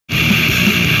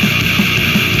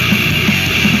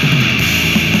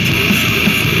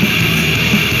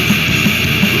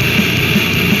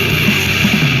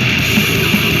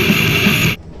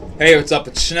Hey, what's up?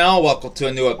 It's Chanel. Welcome to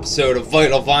a new episode of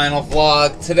Vital Vinyl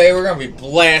Vlog. Today we're going to be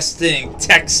blasting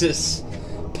Texas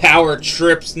Power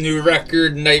Trip's new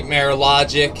record, Nightmare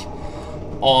Logic,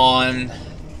 on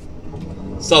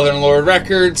Southern Lord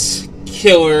Records.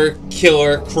 Killer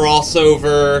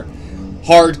crossover,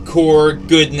 hardcore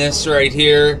goodness right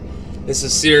here. This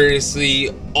is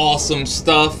seriously awesome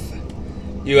stuff.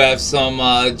 You have some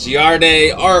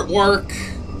Giardi artwork,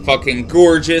 fucking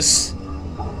gorgeous.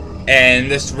 And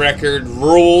this record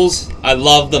rules. I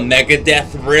love the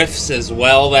Megadeth riffs as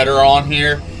well that are on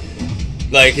here.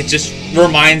 Like, it just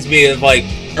reminds me of like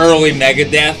early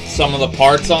Megadeth, some of the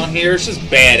parts on here. It's just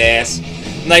badass.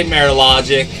 Nightmare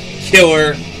Logic,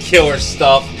 killer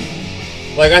stuff.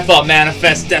 Like, I thought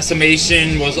Manifest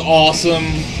Decimation was awesome,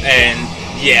 and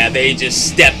yeah, they just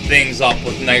stepped things up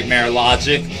with Nightmare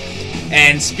Logic.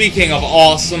 And speaking of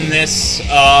awesomeness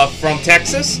from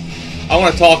Texas, I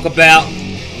want to talk about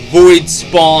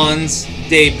Voidspawn's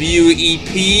debut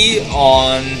EP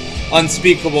on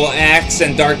Unspeakable Axe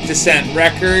and Dark Descent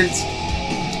Records,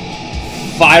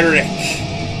 Pyrrhic.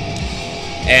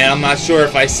 And I'm not sure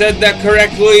if I said that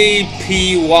correctly,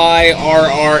 Pyrrhic.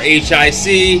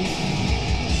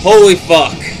 Holy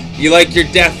fuck. You like your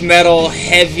death metal,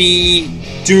 heavy,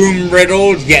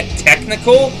 doom-riddled, yet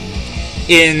technical?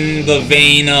 In the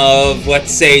vein of,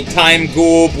 let's say,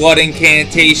 TIMEGHOUL, Blood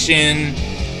Incantation,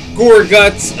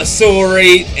 Gorguts,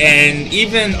 Ulcerate, and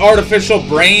even Artificial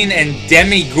Brain and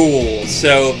Demilich.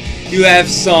 So you have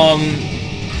some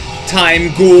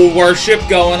TIMEGHOUL worship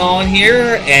going on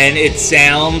here, and it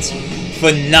sounds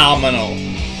phenomenal.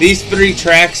 These 3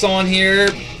 tracks on here,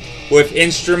 with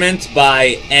instruments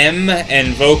by M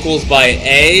and vocals by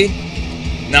A.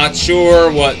 Not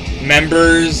sure what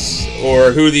members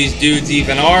or who these dudes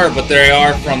even are, but they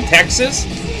are from Texas.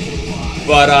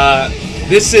 But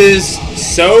this is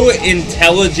so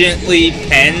intelligently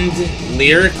penned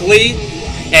lyrically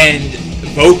and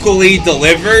vocally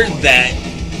delivered that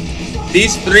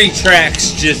these 3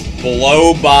 tracks just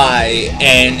blow by,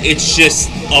 and it's just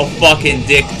a fucking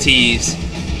dick tease.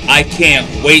 I can't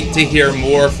wait to hear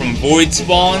more from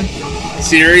Voidspawn.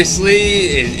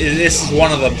 Seriously, this is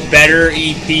one of the better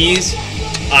EPs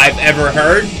I've ever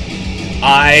heard.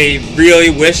 I really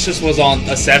wish this was on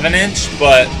a 7-inch,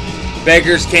 but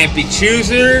beggars can't be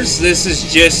choosers. This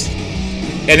is just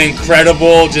an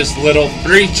incredible, just little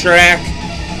 3-track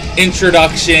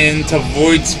introduction to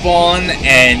Voidspawn,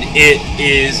 and it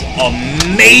is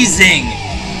amazing.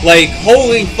 Like,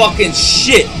 holy fucking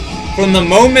shit. From the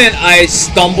moment I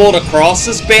stumbled across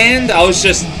this band, I was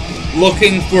just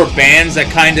looking for bands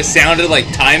that kind of sounded like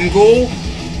TIMEGHOUL,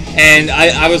 and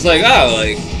I was like, oh,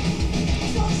 like,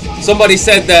 somebody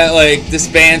said that, like, this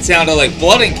band sounded like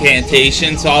Blood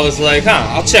Incantation, so I was like, huh,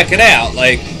 I'll check it out,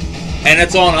 like, and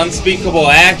it's on Unspeakable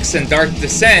Axe and Dark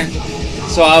Descent,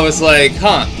 so I was like,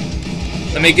 huh,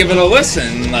 let me give it a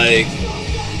listen, like,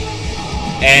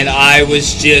 and I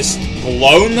was just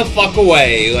blown the fuck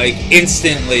away, like,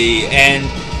 instantly. And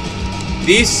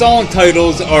these song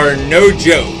titles are no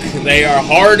joke. They are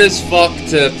hard as fuck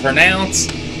to pronounce,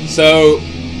 so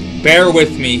bear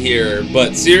with me here.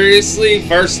 But seriously,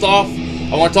 first off,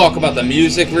 I want to talk about the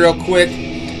music real quick.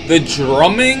 The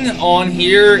drumming on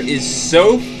here is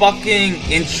so fucking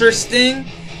interesting,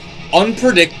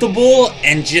 unpredictable,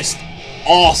 and just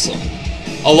awesome.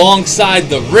 Alongside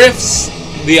the riffs,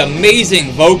 the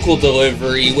amazing vocal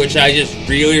delivery, which I just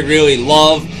really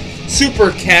love.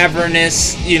 Super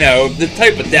cavernous, you know, the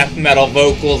type of death metal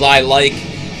vocals I like.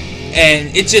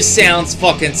 And it just sounds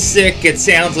fucking sick. It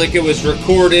sounds like it was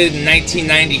recorded in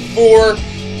 1994.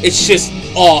 It's just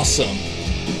awesome.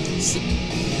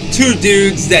 2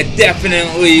 dudes that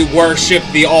definitely worship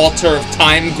the altar of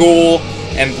TIMEGHOUL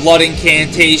and Blood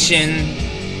Incantation,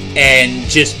 and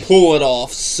just pull it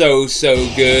off so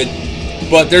good.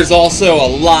 But there's also a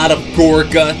lot of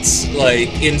Gorguts,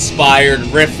 like, inspired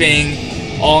riffing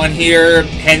on here,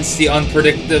 hence the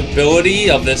unpredictability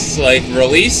of this, like,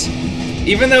 release.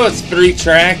 Even though it's 3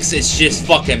 tracks, it's just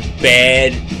fucking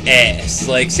badass.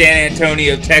 Like, San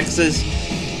Antonio, Texas,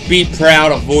 be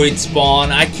proud of Voidspawn.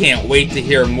 I can't wait to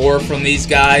hear more from these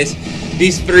guys.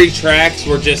 These 3 tracks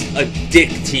were just a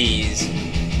dick tease.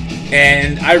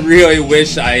 And I really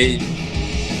wish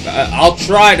I'll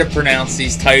try to pronounce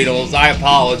these titles. I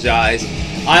apologize.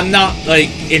 I'm not, like,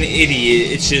 an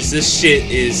idiot. It's just, this shit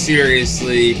is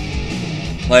seriously,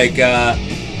 like,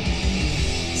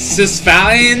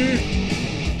 Cisphalian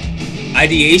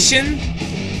Ideation,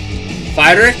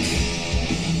 Pyrrhic,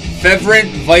 Fervent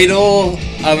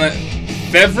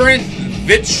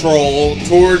Vitriol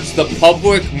towards the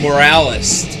Public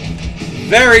Moralist.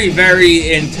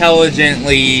 Very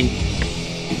intelligently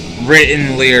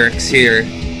written lyrics here.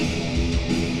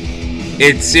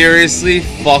 It's seriously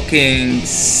fucking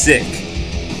sick.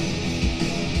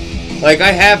 Like,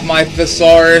 I have my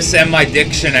thesaurus and my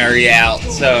dictionary out,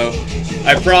 so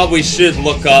I probably should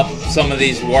look up some of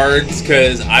these words,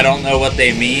 because I don't know what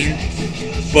they mean.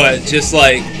 But just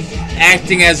like,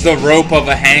 acting as the rope of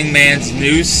a hangman's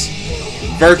noose,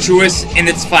 virtuous in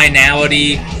its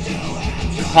finality,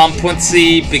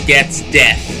 complacency begets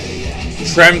death.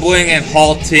 Trembling and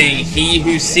halting, he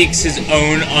who seeks his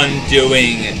own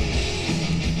undoing.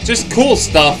 Just cool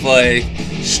stuff like,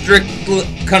 strict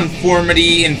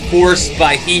conformity enforced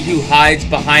by he who hides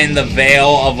behind the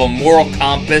veil of a moral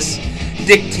compass,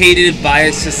 dictated by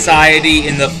a society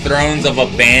in the thrones of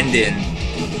abandon.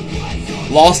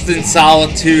 Lost in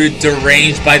solitude,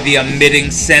 deranged by the emitting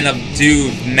scent of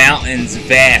dew, mountains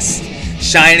vast,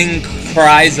 shining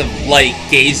cries of light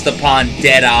gazed upon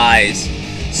dead eyes,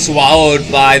 swallowed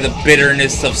by the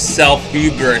bitterness of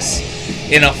self-hubris,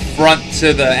 in affront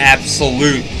to the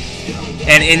absolute,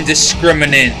 and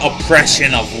indiscriminate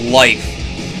oppression of life.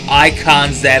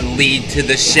 Icons that lead to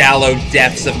the shallow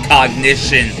depths of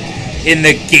cognition, in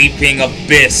the gaping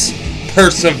abyss,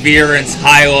 perseverance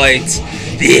highlights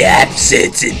the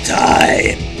absence in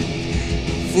time.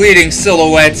 Fleeting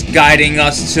silhouettes guiding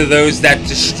us to those that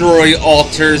destroy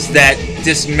altars that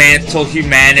dismantle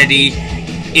humanity.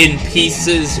 In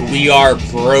pieces we are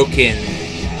broken.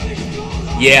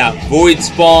 Yeah,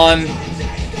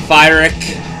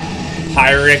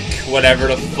 Voidspawn-Pyrrhic, whatever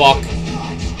the fuck.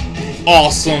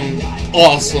 Awesome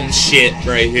shit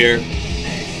right here.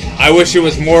 I wish it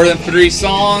was more than 3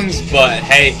 songs, but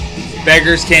hey,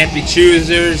 beggars can't be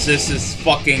choosers. This is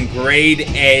fucking grade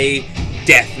A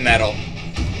death metal.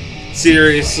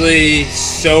 Seriously,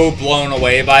 so blown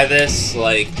away by this.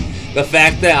 Like, the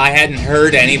fact that I hadn't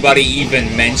heard anybody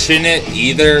even mention it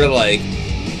either, like,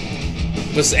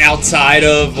 was outside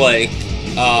of, like,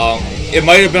 it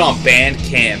might have been on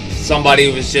Bandcamp.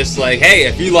 Somebody was just like, hey,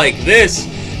 if you like this,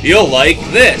 you'll like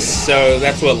this. So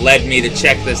that's what led me to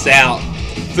check this out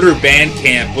through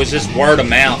Bandcamp, was just word of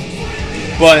mouth.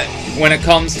 But when it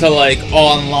comes to, like,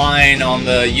 online on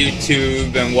the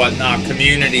YouTube and whatnot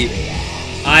community,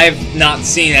 I've not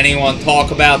seen anyone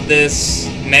talk about this,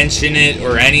 mention it,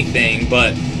 or anything,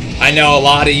 but I know a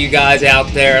lot of you guys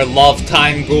out there love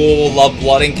TIMEGHOUL, love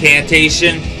Blood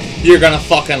Incantation. You're gonna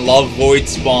fucking love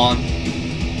Voidspawn.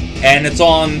 And it's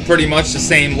on pretty much the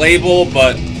same label,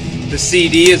 but the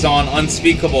CD is on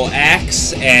Unspeakable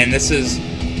Axe, and this is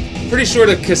pretty sure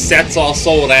the cassette's all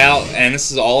sold out, and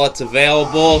this is all that's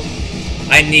available.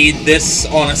 I need this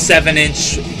on a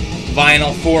 7-inch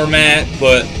vinyl format,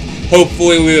 but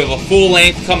hopefully we have a full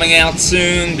length coming out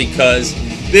soon, because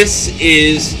this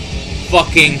is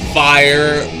fucking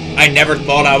fire. I never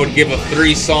thought I would give a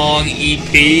 3-song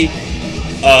EP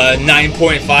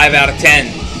 9.5 out of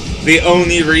 10. The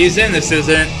only reason this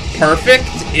isn't perfect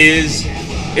is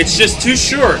it's just too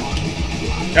short.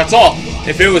 That's all.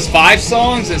 If it was 5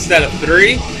 songs instead of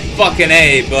 3, fucking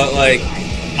A, but like,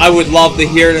 I would love to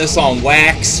hear this on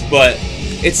wax, but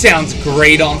it sounds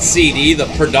great on CD. The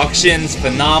production's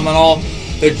phenomenal.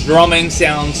 The drumming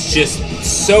sounds just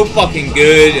so fucking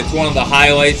good. It's one of the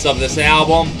highlights of this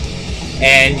album.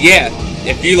 And yeah,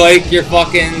 if you like your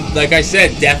fucking, like I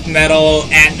said, death metal,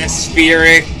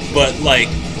 atmospheric, but like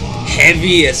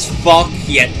heavy as fuck,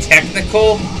 yet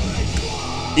technical,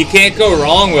 you can't go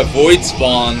wrong with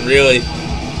Voidspawn, really.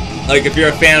 Like, if you're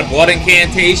a fan of Blood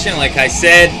Incantation, like I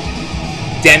said,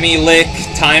 Demilich,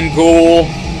 TIMEGHOUL,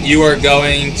 you are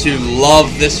going to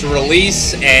love this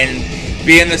release and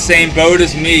be in the same boat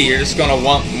as me. You're just going to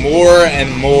want more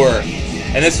and more.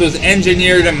 And this was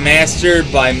engineered and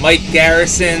mastered by Mike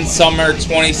Garrison, summer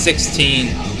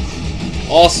 2016.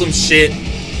 Awesome shit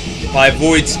by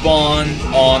Voidspawn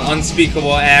on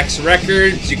Unspeakable Axe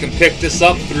Records. You can pick this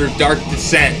up through Dark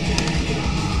Descent.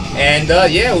 And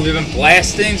yeah, we've been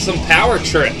blasting some Power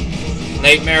Trip.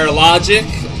 Nightmare Logic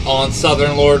on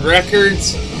Southern Lord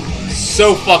Records.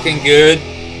 So fucking good.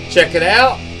 Check it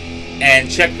out. And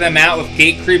check them out with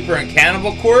Gatecreeper and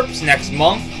Cannibal Corpse next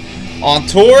month on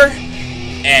tour.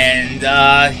 And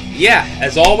yeah,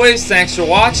 as always, thanks for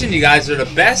watching. You guys are the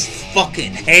best.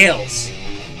 Fucking hails.